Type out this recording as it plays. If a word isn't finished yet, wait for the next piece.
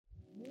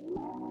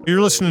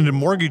You're listening to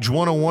Mortgage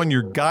 101,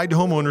 your guide to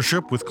home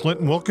ownership with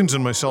Clinton Wilkins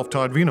and myself,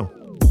 Todd Vino.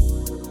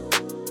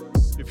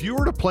 If you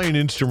were to play an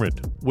instrument,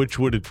 which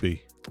would it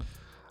be?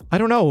 I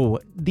don't know.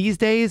 These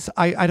days,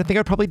 I don't think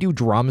I'd probably do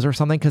drums or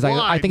something because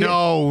I think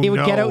it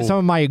would get out some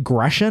of my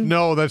aggression.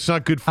 No, that's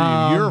not good for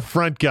you. You're a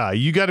front guy.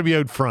 You got to be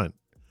out front.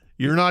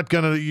 You're not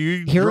going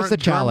to... Here's the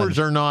challenge. Drummers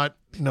are not...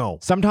 No.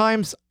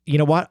 Sometimes, you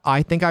know what?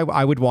 I think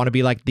I would want to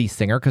be like the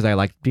singer because I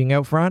like being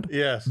out front.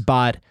 Yes.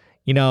 But,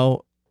 you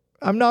know...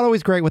 I'm not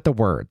always great with the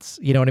words,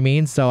 you know what I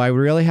mean? So I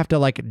really have to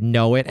like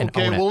know it and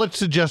own it. Okay, well, let's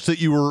suggest that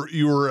you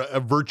were a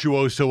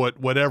virtuoso at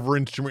whatever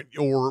instrument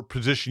or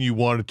position you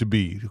wanted to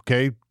be,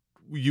 okay?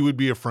 You would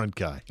be a front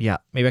guy. Yeah,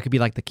 maybe I could be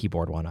like the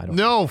keyboard one. I don't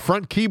know. No,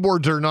 front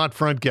keyboards are not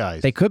front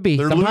guys. They could be.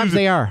 Sometimes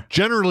they are.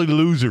 Generally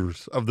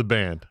losers of the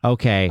band.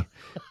 Okay.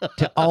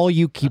 To all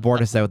you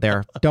keyboardists out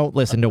there, don't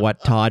listen to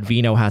what Todd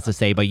Vino has to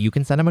say, but you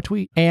can send him a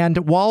tweet. And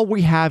while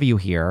we have you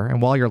here,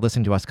 and while you're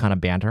listening to us kind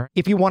of banter,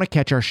 if you want to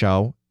catch our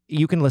show,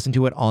 you can listen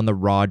to it on the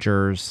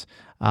Rogers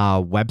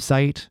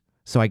website.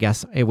 So I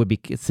guess it would be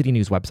City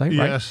News website,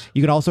 right? Yes.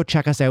 You can also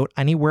check us out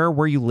anywhere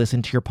where you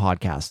listen to your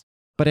podcast.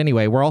 But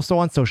anyway, we're also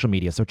on social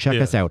media, so check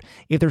us out.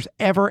 If there's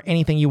ever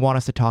anything you want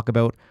us to talk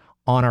about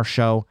on our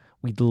show,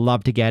 we'd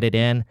love to get it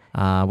in.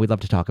 We'd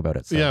love to talk about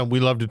it. So. Yeah, we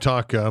love to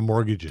talk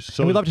mortgages.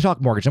 So and we love to talk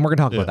mortgage, and we're going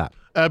to talk about that.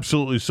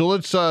 Absolutely. So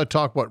let's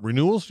talk about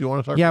renewals. You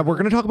want to talk? Yeah, we're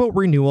going to talk about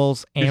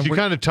renewals. And you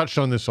kind of touched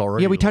on this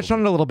already. Yeah, we touched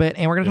on it a little bit,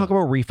 and we're going to talk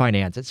about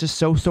refinance. It's just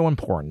so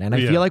important, and I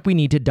feel like we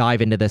need to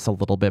dive into this a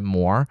little bit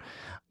more.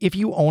 If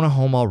you own a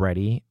home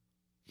already,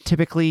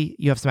 typically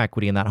you have some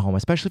equity in that home,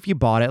 especially if you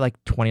bought it like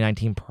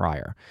 2019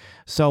 prior.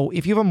 So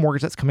if you have a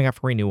mortgage that's coming up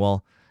for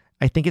renewal,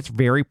 I think it's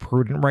very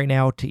prudent right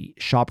now to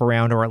shop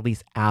around or at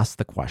least ask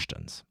the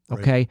questions,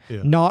 okay? Right.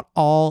 Yeah. Not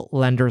all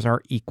lenders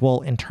are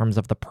equal in terms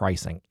of the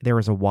pricing. There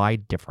is a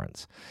wide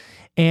difference.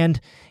 And,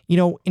 you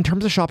know, in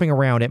terms of shopping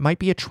around, it might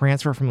be a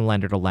transfer from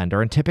lender to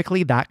lender, and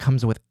typically that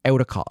comes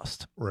without a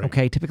cost,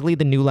 okay? Typically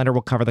the new lender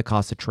will cover the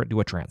cost to do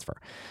a transfer.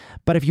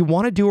 But if you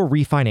want to do a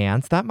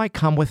refinance, that might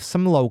come with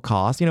some low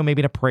cost, you know,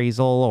 maybe an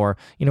appraisal or,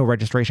 you know,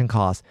 registration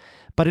costs.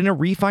 But in a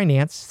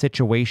refinance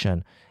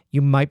situation,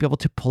 you might be able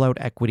to pull out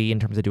equity in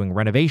terms of doing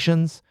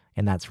renovations,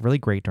 and that's really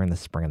great during the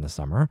spring and the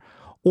summer,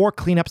 or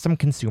clean up some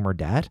consumer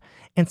debt.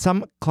 And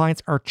some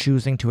clients are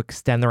choosing to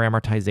extend their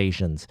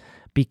amortizations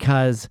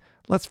because,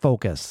 let's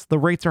focus, the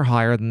rates are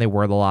higher than they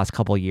were the last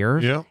couple of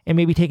years, and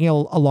maybe taking a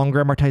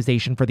longer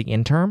amortization for the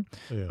interim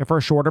and for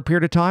a shorter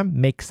period of time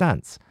makes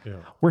sense. Yeah.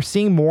 We're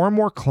seeing more and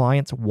more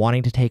clients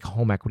wanting to take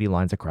home equity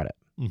lines of credit.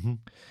 Mm-hmm.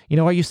 You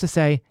know, I used to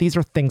say these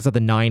are things of the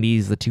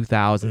 90s, the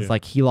 2000s,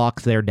 like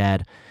HELOCs, they're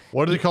dead.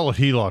 What do they call it?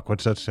 HELOC?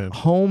 What's that stand?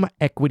 Home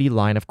equity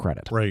line of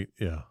credit. Right.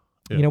 Yeah.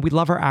 You know, we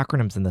love our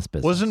acronyms in this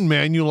business. Wasn't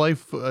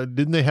Manulife,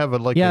 didn't they have the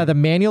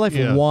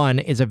Manulife 1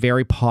 is a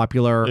very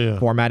popular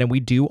format, and we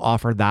do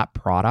offer that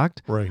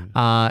product. Right.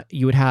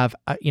 You would have,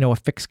 a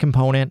fixed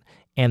component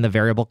and the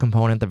variable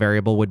component. The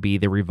variable would be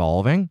the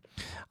revolving.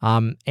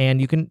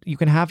 And you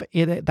can have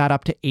that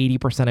up to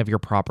 80% of your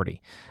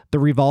property. The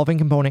revolving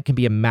component can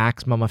be a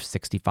maximum of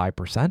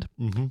 65%.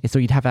 Mm-hmm. So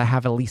you'd have to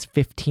have at least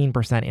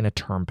 15% in a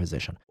term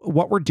position.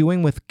 What we're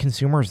doing with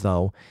consumers,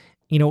 though,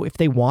 you know, if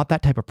they want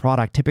that type of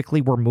product, typically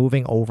we're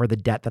moving over the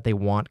debt that they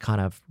want kind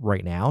of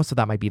right now. So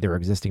that might be their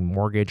existing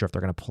mortgage, or if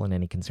they're going to pull in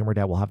any consumer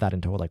debt, we'll have that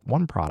into like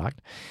one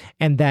product.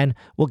 And then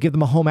we'll give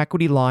them a home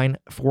equity line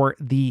for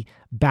the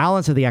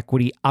balance of the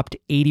equity up to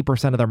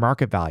 80% of their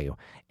market value.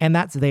 And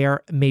that's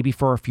there maybe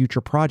for a future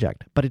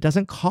project, but it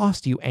doesn't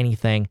cost you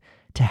anything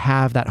to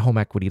have that home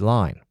equity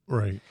line.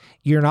 Right.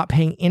 You're not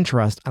paying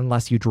interest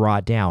unless you draw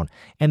it down.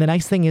 And the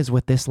nice thing is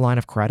with this line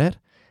of credit,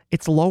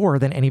 it's lower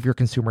than any of your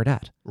consumer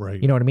debt. Right.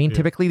 You know what I mean? Yeah.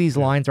 Typically, these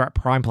lines are at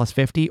prime plus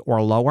 50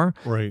 or lower.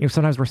 Right. You know,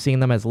 sometimes we're seeing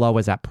them as low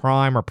as at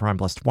prime or prime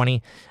plus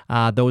 20.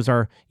 Those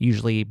are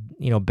usually,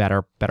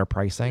 better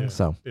pricing.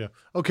 Yeah.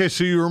 Okay.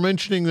 So you were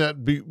mentioning that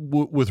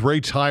with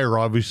rates higher,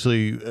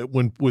 obviously,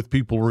 with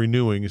people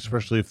renewing,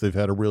 especially if they've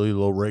had a really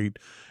low rate,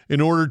 in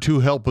order to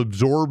help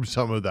absorb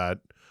some of that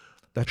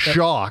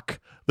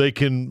shock, they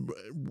can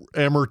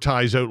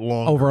amortize out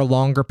longer. Over a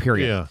longer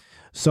period. Yeah.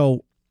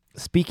 So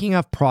speaking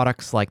of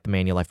products like the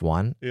Manulife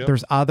One,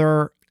 there's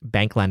other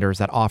bank lenders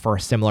that offer a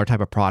similar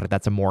type of product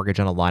that's a mortgage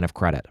on a line of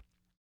credit.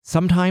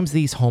 Sometimes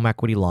these home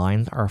equity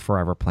lines are a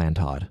forever plan,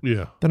 Todd.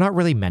 Yeah. They're not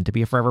really meant to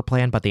be a forever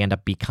plan, but they end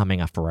up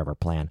becoming a forever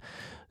plan.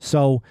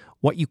 So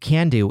what you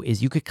can do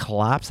is you could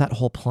collapse that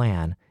whole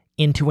plan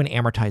into an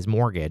amortized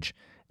mortgage,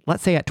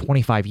 let's say at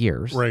 25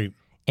 years. Right.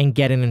 And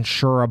get an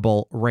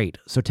insurable rate.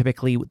 So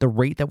typically the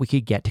rate that we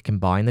could get to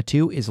combine the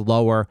two is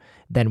lower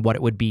than what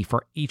it would be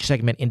for each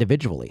segment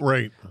individually.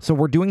 Right. So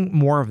we're doing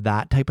more of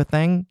that type of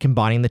thing,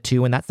 combining the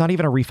two. And that's not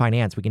even a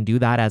refinance. We can do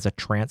that as a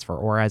transfer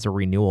or as a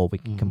renewal. We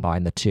can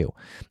combine the two.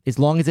 As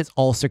long as it's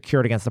all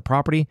secured against the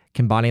property,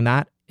 combining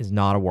that is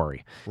not a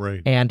worry.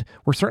 Right. And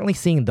we're certainly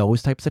seeing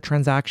those types of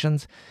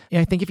transactions.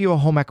 And I think if you have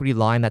a home equity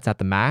line that's at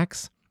the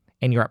max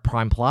and you're at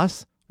prime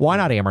plus, why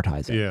not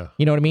amortize it? Yeah.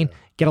 You know what I mean? Yeah.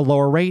 Get a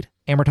lower rate,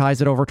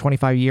 amortize it over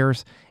 25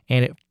 years,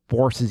 and it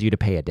forces you to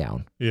pay it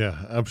down.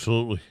 Yeah,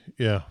 absolutely.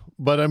 Yeah.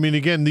 But I mean,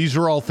 again, these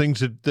are all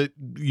things that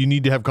you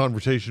need to have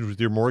conversations with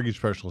your mortgage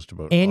specialist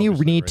about. And you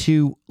need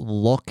to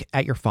look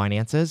at your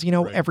finances,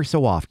 every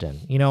so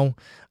often.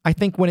 I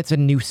think when it's a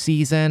new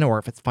season, or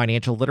if it's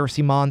financial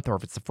literacy month, or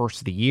if it's the first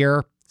of the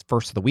year, it's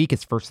first of the week,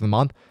 it's first of the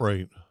month.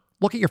 Right.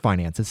 Look at your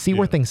finances, see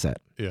where things sit.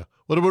 Yeah.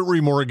 What about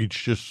remortgage?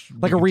 Just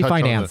like a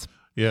refinance.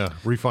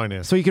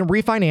 Refinance. So you can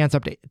refinance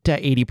up to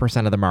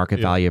 80% of the market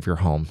value of your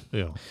home.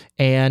 Yeah.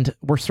 And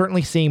we're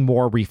certainly seeing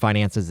more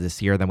refinances this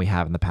year than we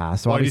have in the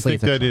past. So Why do you think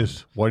that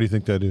is? Why do you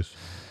think that is?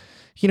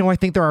 I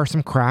think there are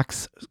some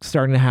cracks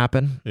starting to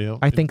happen. Yeah,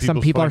 I think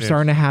some people are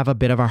starting to have a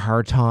bit of a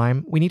hard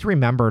time. We need to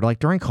remember, like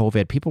during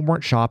COVID, people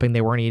weren't shopping,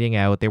 they weren't eating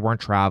out, they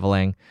weren't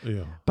traveling.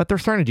 Yeah. But they're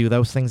starting to do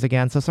those things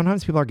again. So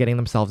sometimes people are getting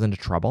themselves into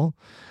trouble.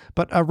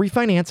 But a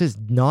refinance is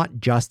not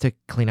just to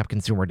clean up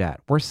consumer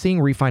debt. We're seeing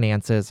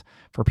refinances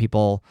for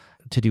people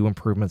to do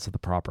improvements of the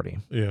property.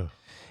 Yeah.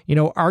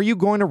 Are you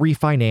going to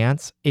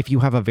refinance if you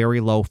have a very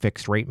low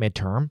fixed rate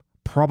midterm?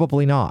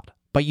 Probably not.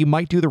 But you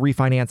might do the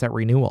refinance at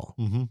renewal.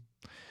 Mm-hmm.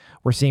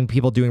 We're seeing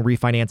people doing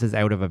refinances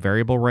out of a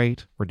variable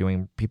rate. We're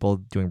doing people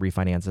doing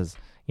refinances,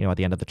 at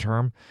the end of the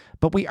term.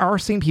 But we are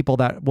seeing people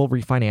that will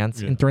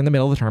refinance during the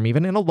middle of the term,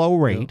 even in a low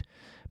rate.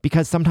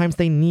 Because sometimes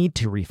they need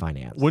to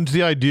refinance. When's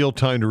the ideal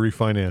time to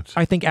refinance?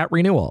 I think at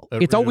renewal.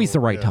 It's always the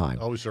right time.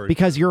 Always the right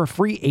because you're a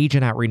free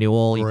agent at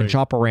renewal. You can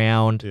shop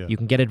around. Yeah. You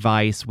can get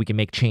advice. We can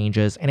make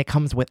changes. And it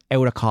comes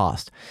without a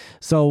cost.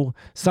 So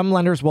some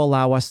lenders will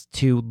allow us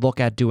to look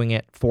at doing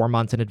it 4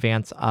 months in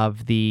advance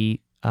of the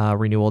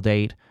renewal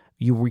date.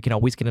 We can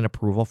always get an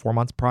approval 4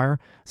 months prior.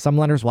 Some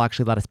lenders will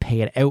actually let us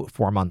pay it out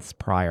 4 months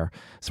prior.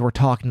 So we're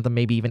talking to them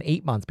maybe even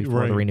 8 months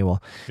before the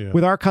renewal. Yeah.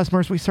 With our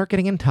customers, we start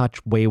getting in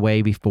touch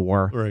way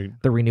before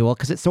the renewal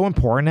because it's so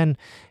important.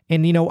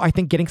 And I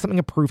think getting something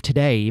approved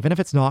today, even if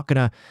it's not going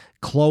to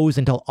close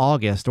until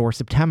August or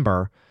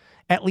September,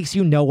 at least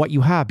you know what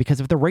you have. Because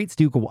if the rates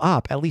do go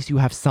up, at least you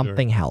have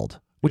something held,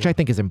 which I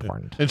think is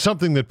important. And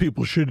something that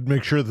people should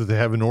make sure that they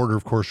have in order,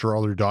 of course, for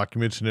all their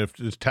documents. And if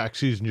it's tax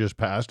season just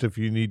passed, if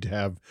you need to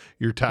have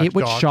your tax it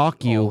would docs,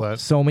 shock you.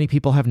 So many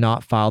people have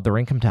not filed their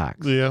income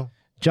tax. Yeah.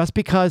 Just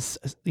because,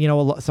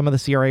 some of the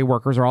CRA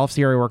workers or all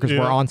CRA workers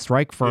were on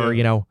strike for,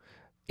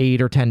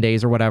 8 or 10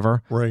 days or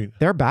whatever. Right.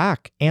 They're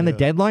back. And the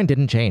deadline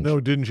didn't change. No,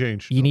 it didn't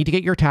change. You need to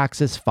get your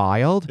taxes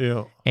filed.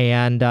 Yeah.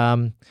 And,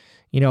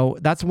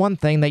 that's one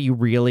thing that you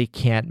really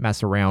can't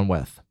mess around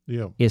with.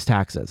 Yeah. Is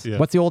taxes. Yeah.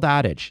 What's the old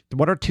adage?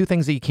 What are two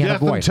things that you can't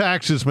avoid? Death and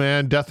taxes,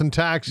 man. Death and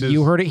taxes.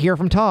 You heard it here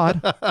from Todd.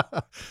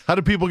 How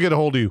do people get a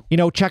hold of you?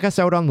 Check us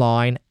out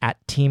online at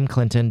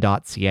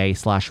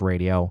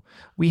teamclinton.ca/radio.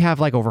 We have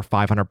like over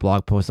 500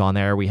 blog posts on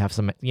there. We have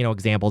some,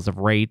 examples of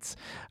rates.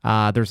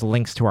 There's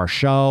links to our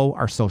show,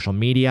 our social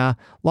media,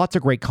 lots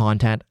of great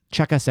content.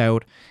 Check us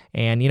out.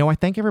 And, I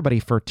thank everybody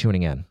for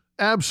tuning in.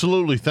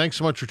 Absolutely. Thanks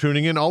so much for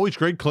tuning in. Always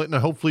great, Clinton.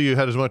 Hopefully you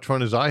had as much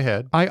fun as I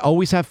had. I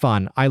always have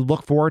fun. I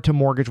look forward to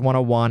Mortgage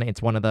 101.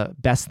 It's one of the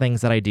best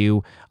things that I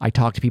do. I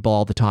talk to people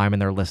all the time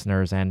and they're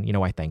listeners, and,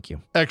 I thank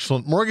you.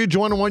 Excellent. Mortgage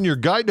 101, your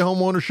guide to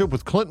home ownership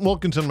with Clinton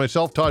Wilkinson and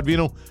myself, Todd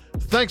Vino.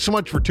 Thanks so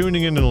much for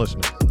tuning in and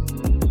listening.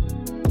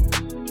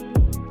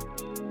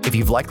 If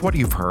you've liked what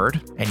you've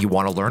heard and you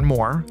want to learn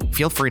more,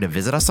 feel free to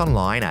visit us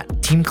online at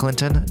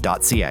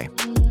teamclinton.ca.